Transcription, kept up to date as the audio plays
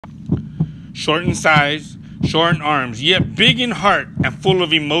Short in size, short in arms, yet big in heart and full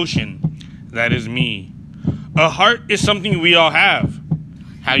of emotion. That is me. A heart is something we all have.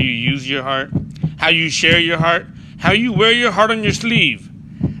 How you use your heart, how you share your heart, how you wear your heart on your sleeve.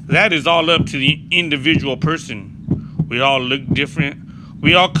 That is all up to the individual person. We all look different.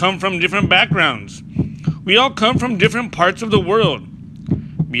 We all come from different backgrounds. We all come from different parts of the world.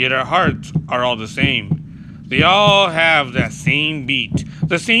 Yet our hearts are all the same. They all have that same beat,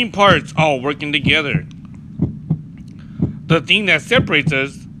 the same parts all working together. The thing that separates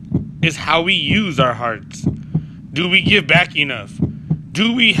us is how we use our hearts. Do we give back enough?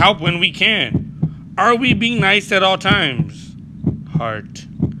 Do we help when we can? Are we being nice at all times? Heart.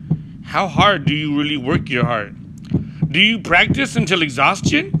 How hard do you really work your heart? Do you practice until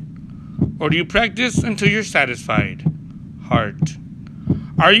exhaustion? Or do you practice until you're satisfied? Heart.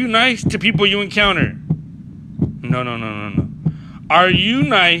 Are you nice to people you encounter? No. Are you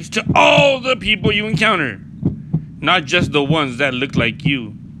nice to all the people you encounter? Not just the ones that look like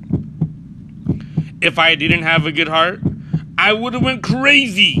you. If I didn't have a good heart, I would have went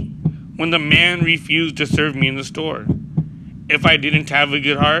crazy when the man refused to serve me in the store. If I didn't have a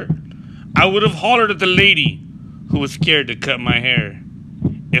good heart, I would have hollered at the lady who was scared to cut my hair.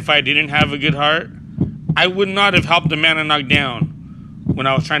 If I didn't have a good heart, I would not have helped the man I knocked down when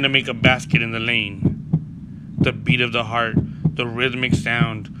I was trying to make a basket in the lane. The beat of the heart, the rhythmic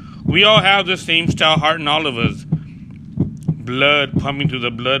sound. We all have the same style heart in all of us. Blood pumping through the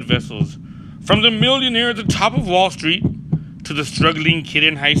blood vessels. From the millionaire at the top of Wall Street to the struggling kid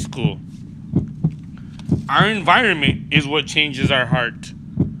in high school. Our environment is what changes our heart.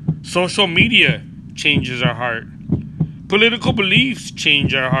 Social media changes our heart. Political beliefs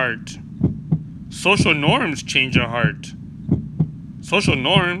change our heart. Social norms change our heart. Social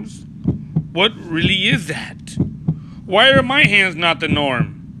norms? What really is that? Why are my hands not the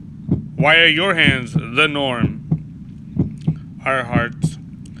norm? Why are your hands the norm? Our hearts.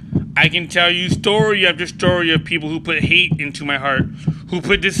 I can tell you story after story of people who put hate into my heart, who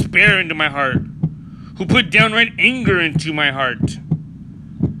put despair into my heart, who put downright anger into my heart.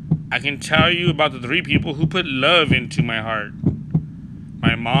 I can tell you about the 3 people who put love into my heart.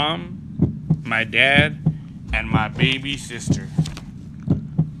 My mom, my dad, and my baby sister.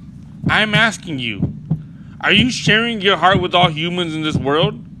 I'm asking you, are you sharing your heart with all humans in this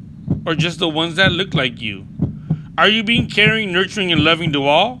world? Or just the ones that look like you? Are you being caring, nurturing, and loving to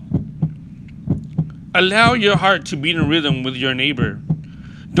all? Allow your heart to beat in rhythm with your neighbor.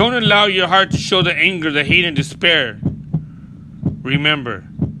 Don't allow your heart to show the anger, the hate, and despair. Remember,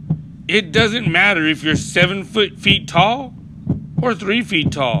 it doesn't matter if you're 7 feet tall or 3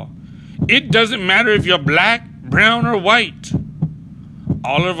 feet tall. It doesn't matter if you're black, brown, or white.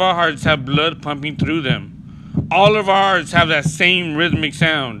 All of our hearts have blood pumping through them. All of our hearts have that same rhythmic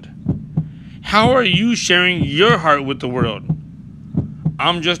sound. How are you sharing your heart with the world?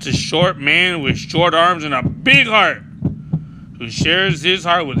 I'm just a short man with short arms and a big heart who shares his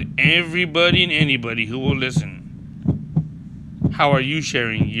heart with everybody and anybody who will listen. How are you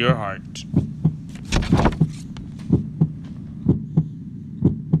sharing your heart?